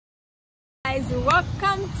Guys,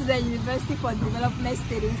 welcome to the University for Development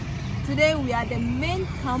Studies. Today we are at the main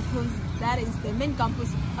campus, that is the main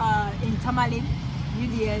campus in Tamale,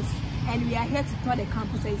 UDS, and we are here to tour the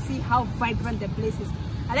campus and see how vibrant the place is.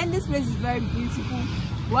 I learned this place is very beautiful.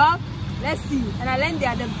 Well, let's see. And I learned they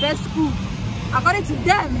are the best school according to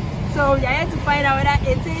them. So we are here to find out whether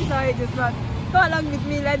it is or it is not. Go along with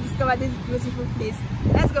me, let's discover this beautiful place.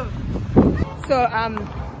 Let's go. So I'm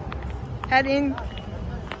heading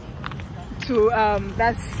to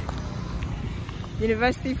that's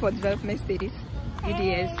University for Development Studies,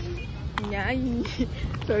 UDS.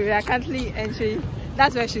 So we are currently entering.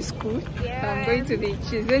 That's where she's school. Yeah. So I'm going to be.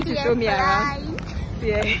 She's going to show me around.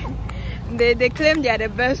 Yeah. They claim they are the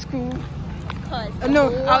best school.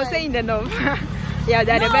 No, I was saying the north. Yeah,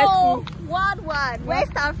 they are the best school. Worldwide,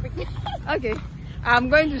 West Africa. Okay. I'm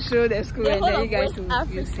going to show the school and then you guys will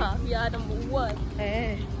Africa. We are number one.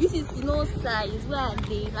 This is size where are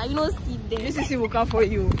they? Like see them. UCC will come for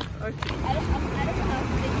you. Okay. I don't have to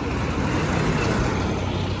take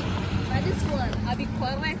it. But this one, I'll be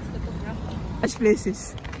correct photographer. Which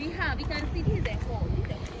places? We can see this is the hall.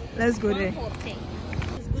 Let's go there.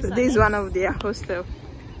 So this is one of their hostel.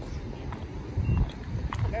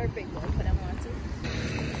 Very big one for them one too.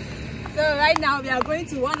 So right now we are going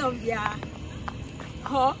to one of their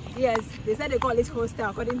hall. Yes, they said they call it hostel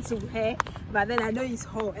according to her, but then I know it's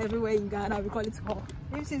hall everywhere in Ghana. We call it hall.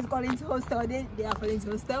 If she's calling it hostel, then they are calling it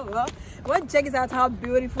hostel. Well, check out how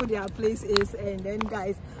beautiful their place is, and then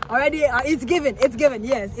guys, already it's given.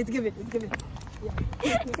 Yes, it's given.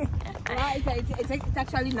 Yeah. Well, it's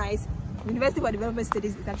actually nice. University for Development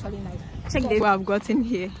Studies is actually nice. Check this. What I've gotten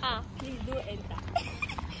here. Please do enter.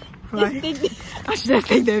 Right. I should just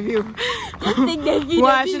take the view. Just take the view.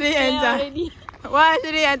 Why should they enter? Why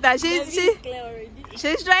should they enter?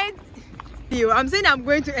 She's trying. I'm saying I'm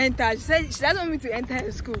going to enter. She said she doesn't want me to enter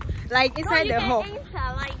her school. Like inside the hall.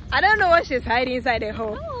 I don't know what she's hiding inside the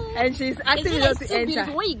hall. Oh. And she's asking me not to enter.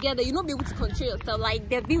 When you get there, you'll not be able to control yourself. Like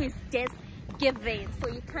the view is just given, so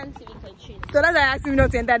you can't even control. So that's why I asked me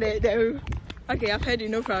not to enter the room. Okay, I've heard you,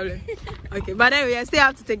 no problem. Okay, but anyway, I still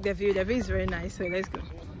have to take the view. The view is very nice, so let's go.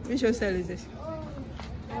 Which hostel is this?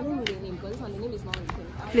 I don't know the name because the name is not written.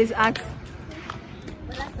 Please ask.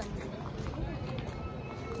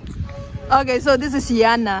 Okay, so this is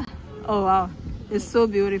Yana. Oh wow, it's so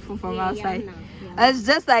beautiful from outside. Yeah. It's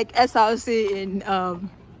just like SRC in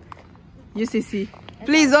UCC.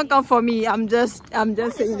 Please don't come for me. I'm just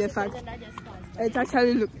saying the fact. It's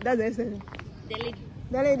actually look. That's the lady.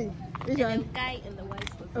 The lady. Which one? The guy in the white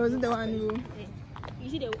coat. Oh, is it the one who? Yeah. You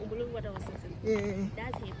see the what I was saying? Yeah.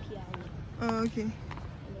 That's her PR. Oh, okay. And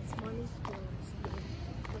the smallest stores.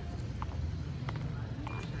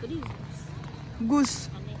 So this is Goose.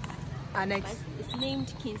 Annex. It's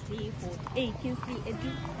named Kingsley Ford. Hey, Kingsley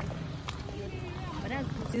Edu. But that's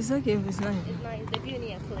good. It's okay if it's nice. It's nice. The view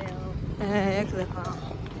near clear. Clear.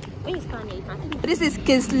 When you stand here, you can see. This is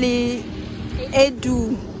Kingsley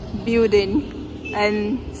Edu building,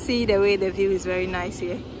 and see the way the view is very nice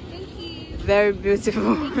here. Thank you. Very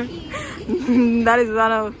beautiful. That is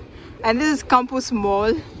one of, and this is Campus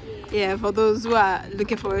Mall. Yeah, for those who are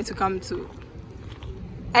looking forward to come to.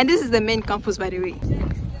 And this is the main campus, by the way.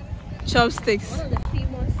 Chopsticks. One of the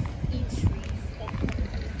famous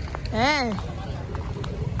eateries.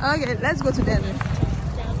 Okay, let's go to them.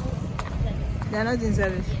 They are not in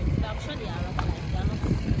service. But I'm sure they are not.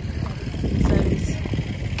 In service.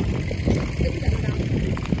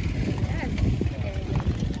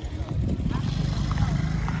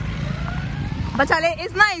 Bachale,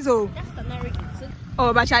 it's nice, oh. That's American.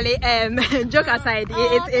 Oh, Bachale, joke aside,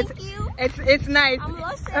 it's nice.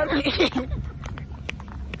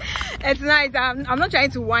 It's nice. I'm not trying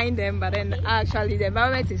to whine them, but then actually the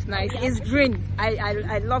environment is nice. It's green.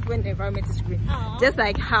 I love when the environment is green. Just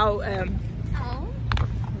like how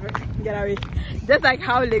get away. Just like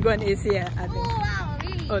how Legon is here. I think. Oh wow,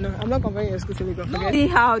 really? Oh no, I'm not comparing your school to Legon. No. See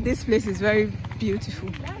how this place is very beautiful.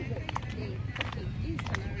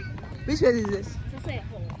 Which place is this? Soya.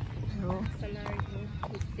 Oh.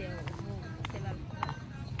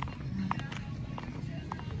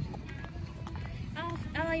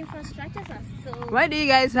 Our infrastructures are so. Why do you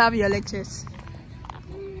guys have your lectures?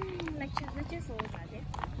 Lectures always are there.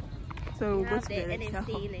 So we go have to the the lecture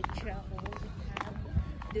hall. lecture hall.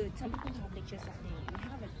 Some people have lectures at there. We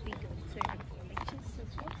have a big auditorium for lectures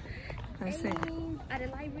as well. I see. At the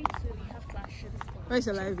library too, we have classrooms. Where's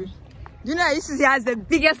the library? Do you know UCC has the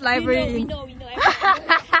biggest library? We know.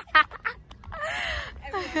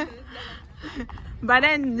 Everyone knows. But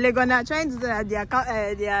then Legon are trying to say that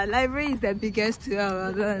their library is the biggest.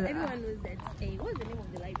 Everyone knows that. Hey, what's the name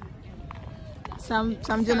of the library?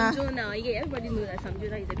 Samjona. Samjona, yeah, everybody knows that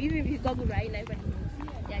Samjona is a even if you Google right now, everybody knows.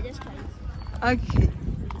 Yeah, just try it. Okay.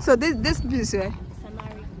 So this is where?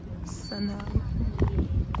 Sanari.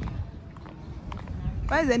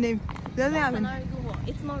 What is the name? Doesn't have it.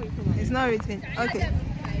 It's not written. It's not written. Okay.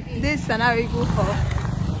 This Sanarigu Hall.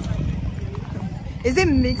 Is it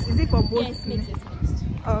mixed? Is it for both? Yes, mixed. It's mixed.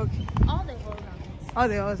 Oh, okay. All the halls are mixed. All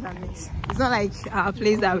the halls are mixed. It's not like our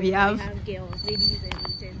place that we have. We have girls, ladies,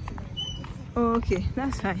 and gentlemen. Oh, okay.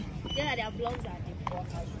 That's fine. Yeah, their blogs are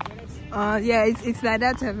different. Yeah, it's like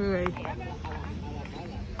that everywhere.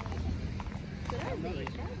 So that's the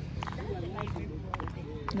library.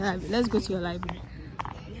 Yeah, let's go to your library.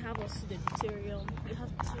 We have also the auditorium. You have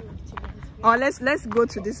two auditoriums. Or let's go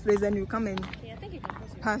to this place and you come and Yeah, I think you can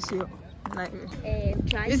pass your library.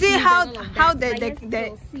 You see how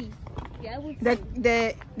the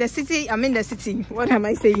city, I mean the city, what am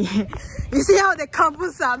I saying? You see how the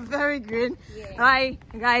campus are very green? Yeah. Right,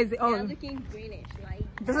 guys, They are looking greenish, like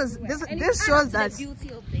this shows that the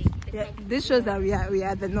beauty of the this shows that we are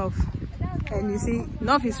at the north. And you see,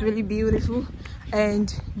 north is really beautiful,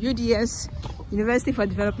 and UDS, University for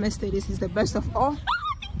Development Studies, is the best of all.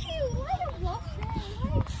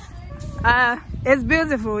 It's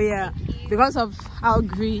beautiful, yeah, because of how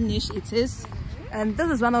greenish it is. And this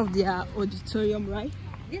is one of their auditorium, right?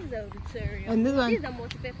 This is the auditorium. And this one? This is the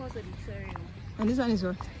multi-purpose auditorium. And this one is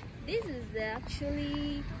what? This is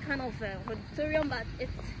actually kind of an auditorium, but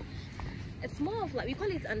it's more of like, we call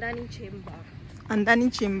it Andani Chamber.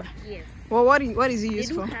 Andani Chamber? Yes. Well, what is it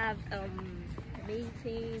used for? They do have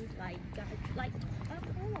meetings, like I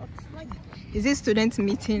don't know, like. Is it student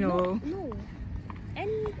meeting or? No.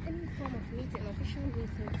 Any form of meeting, official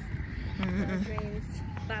meetings, conference,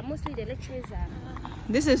 but mostly the lecturers are.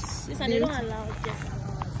 This and they don't allow just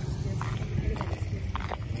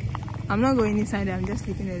I'm not going inside. I'm just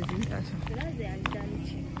looking at the data. So that's the Andani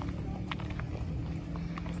Chamber.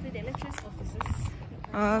 Mostly the lecturers' offices.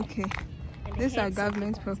 Okay. These are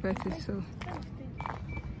government properties, so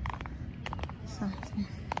something.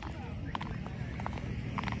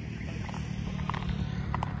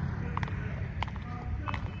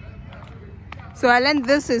 So I learned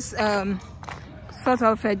this is sort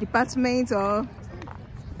of a department, or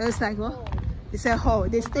it's like what? It's a hall.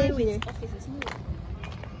 They stay here.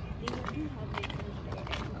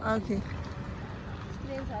 Okay.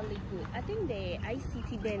 Students are liquid. I think the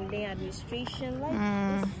ICT then the administration, like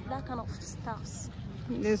that kind of stuff.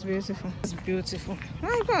 This is beautiful. It's beautiful.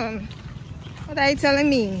 My God. What are you telling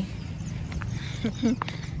me?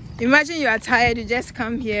 Imagine you are tired, you just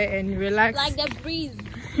come here and relax. Like the breeze.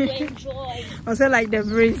 To enjoy. Also like the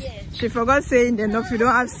breeze. Yes. She forgot saying the north you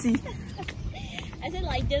don't have sea. I said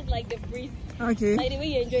like just like the breeze. Okay. Like the way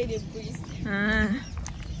you enjoy the breeze.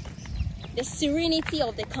 The serenity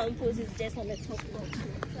of the campus is just on the top floor.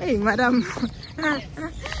 Hey madam.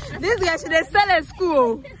 This girl should have sell at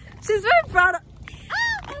school. She's very proud of.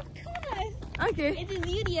 Ah, of course. Okay. It is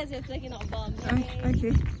UDS you're talking about.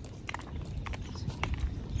 Okay.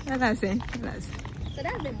 That's it. So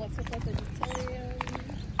that's the multi-purpose auditorium.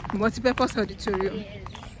 Multi-purpose auditorium. Yes.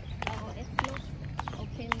 It's not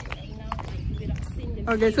open right now. Like, we have seen the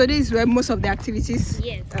Okay, so this is where most of the activities.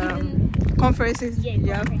 Yes. Conferences.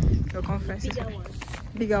 Yeah. The conferences.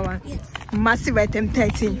 Bigger ones. Yes. Yes. Massive item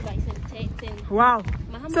 13. Wow.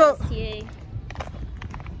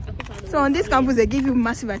 So on this campus they give you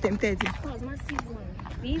massive item 13. Of course, massive one.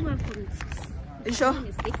 We even have committees. You sure?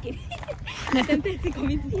 Item 30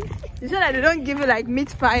 committees. You sure that they don't give you like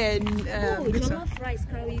meat pie and jollof rice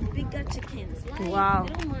carry bigger chickens. Like, wow.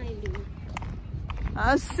 They don't mind you.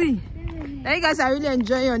 I'll see. Now you guys are really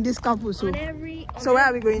enjoying on this campus. So where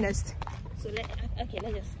are we going next? So let's just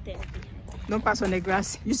stay behind. Don't pass on the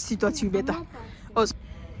grass. You sit what you better. Oh,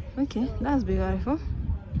 okay, that's beautiful.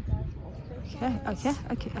 Okay.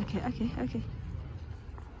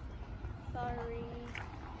 Sorry.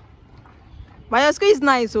 But your school is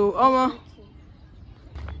nice, so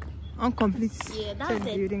incomplete. Yeah, that's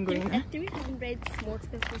the building going on. 300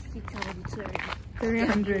 multiple seats auditorium.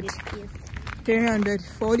 300. Yes. 300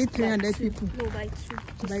 for only 300 people. No, by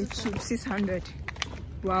two. 600.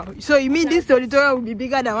 Wow. So you mean this auditorium will be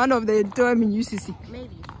bigger than one of the auditorium in UCC? Maybe.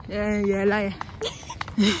 Yeah, you're a liar.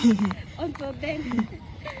 Until then.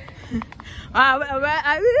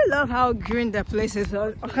 I really love how green the place is.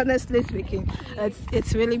 Honestly speaking,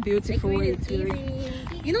 it's really beautiful. It's really...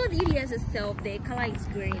 You know, the EDS itself, the color is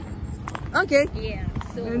green. Okay. Yeah.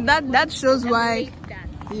 So that shows why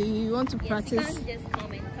you want to practice. You can't just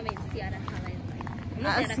come and see other colors.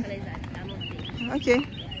 Not the other colors that are not there. Okay.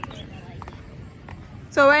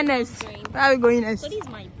 So where next? Where are we going next? So this is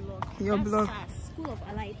my blog. Your blog. School of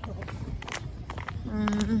Allied Health. Yes.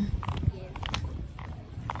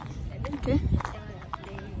 And then Okay. the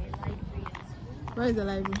library as well. Where is the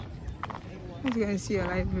library? You can see a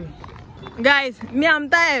library. Guys, me, I'm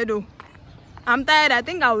tired though. I'm tired. I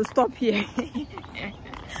think I will stop here.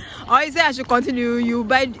 Or you say I should continue. You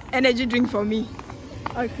buy energy drink for me.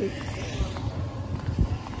 Okay.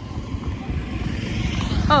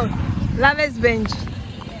 Oh, Lavis bench.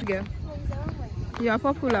 Girl, you are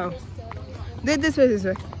popular. This place is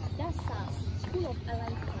where? That's School of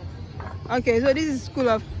Allied Health. Okay, so this is School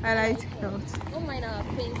of Allied Health. Don't mind our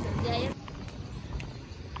painters. Yeah.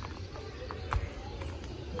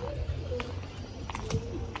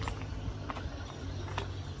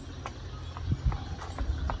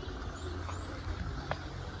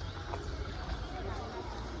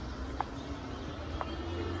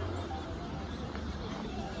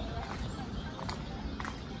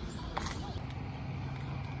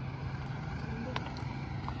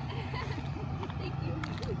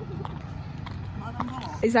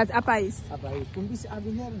 Is that Upper East? Upper East. From this, I've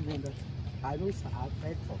been hearing that. I know I've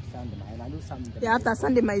heard from Sunday, and I know some. Yeah, after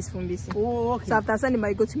Sunday, is from BC. Oh, okay. So after Sunday,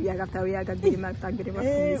 I go to Wiaga. After Wiaga,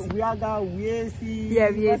 Wiaga, VAC.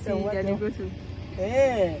 Yeah, VAC. Then you go to.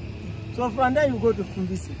 So from there you go to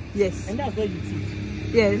Fumbisi. Yes. And that's where you teach.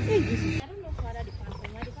 Yes. I don't know for other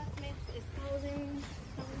department. My department is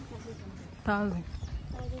 1,000.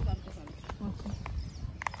 Okay.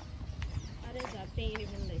 Others are paying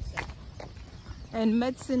even less. And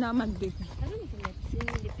medicine, how much big? I don't know for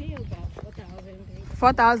medicine. They pay about 4,000.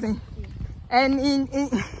 4,000. And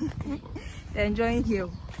in enjoying here.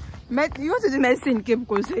 You want to do medicine,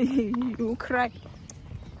 because you will cry.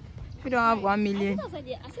 If you don't have 1 million. I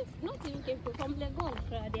said not even came to from Legon.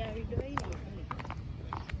 They are redoing it.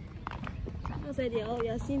 I said, oh,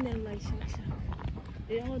 you are seeing them like shak.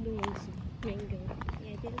 They all do want to mingle.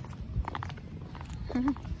 Yeah,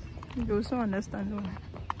 You also understand one.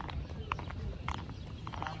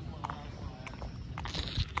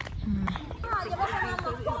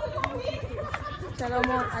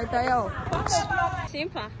 Salomon, I tell you.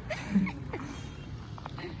 Simple.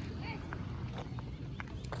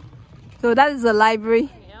 So that is the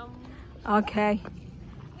library. Yeah. Okay.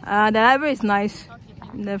 The library is nice.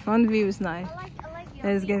 The front view is nice. I like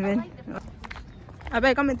Let's give it. I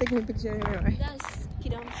bet come and take me a picture anyway. That's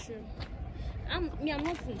Kidam Sure. I'm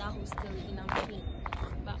not from that hostel in Amphani,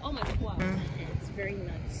 but all my people are it's very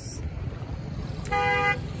nice.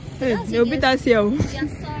 Hey, you'll be that here. Yeah,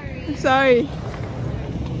 sorry. Sorry.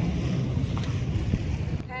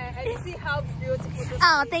 And you see how beautiful.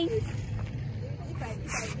 Oh, thanks. If I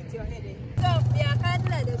hit your head in. So we are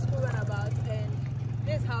currently at the school runabout, and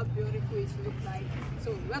this is how beautiful it looks like.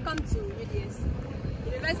 So welcome to UDS,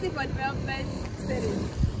 University for Development Studies.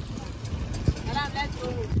 And now let's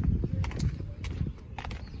go home.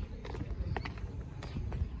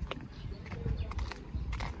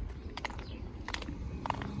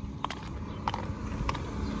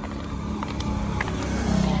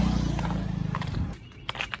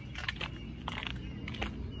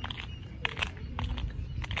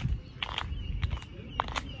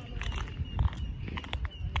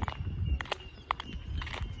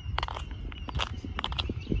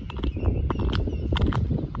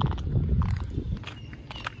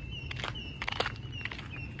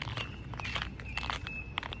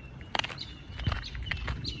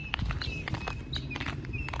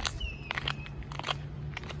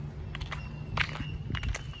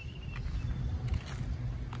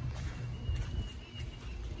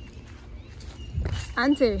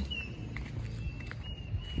 Auntie.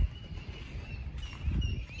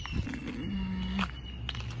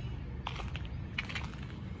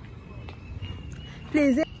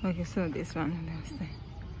 Please. Okay, so this one.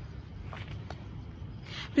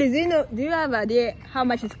 Please, do you have an idea how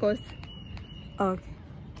much it costs? Okay.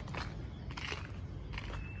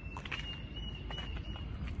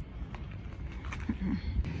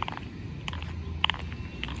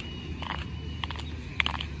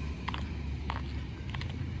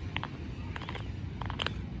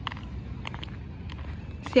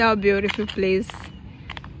 See how beautiful place,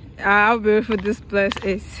 how beautiful this place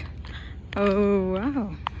is. Oh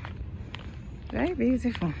wow, very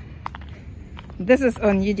beautiful. This is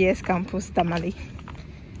on UDS campus Tamale.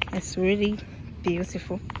 It's really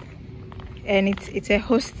beautiful, and it's a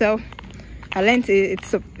hostel. I learned it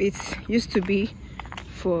used to be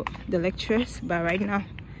for the lecturers, but right now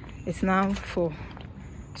it's now for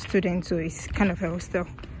students, so it's kind of a hostel,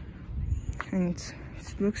 and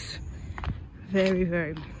it looks very,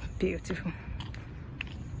 very beautiful.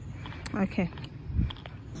 Okay.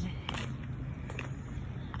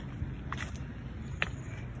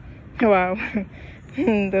 Wow.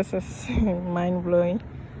 This is mind-blowing,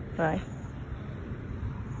 right?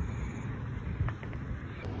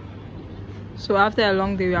 So after a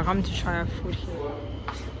long day, we are coming to try our food here.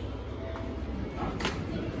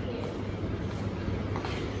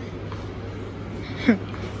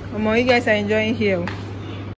 Come on, you guys are enjoying here.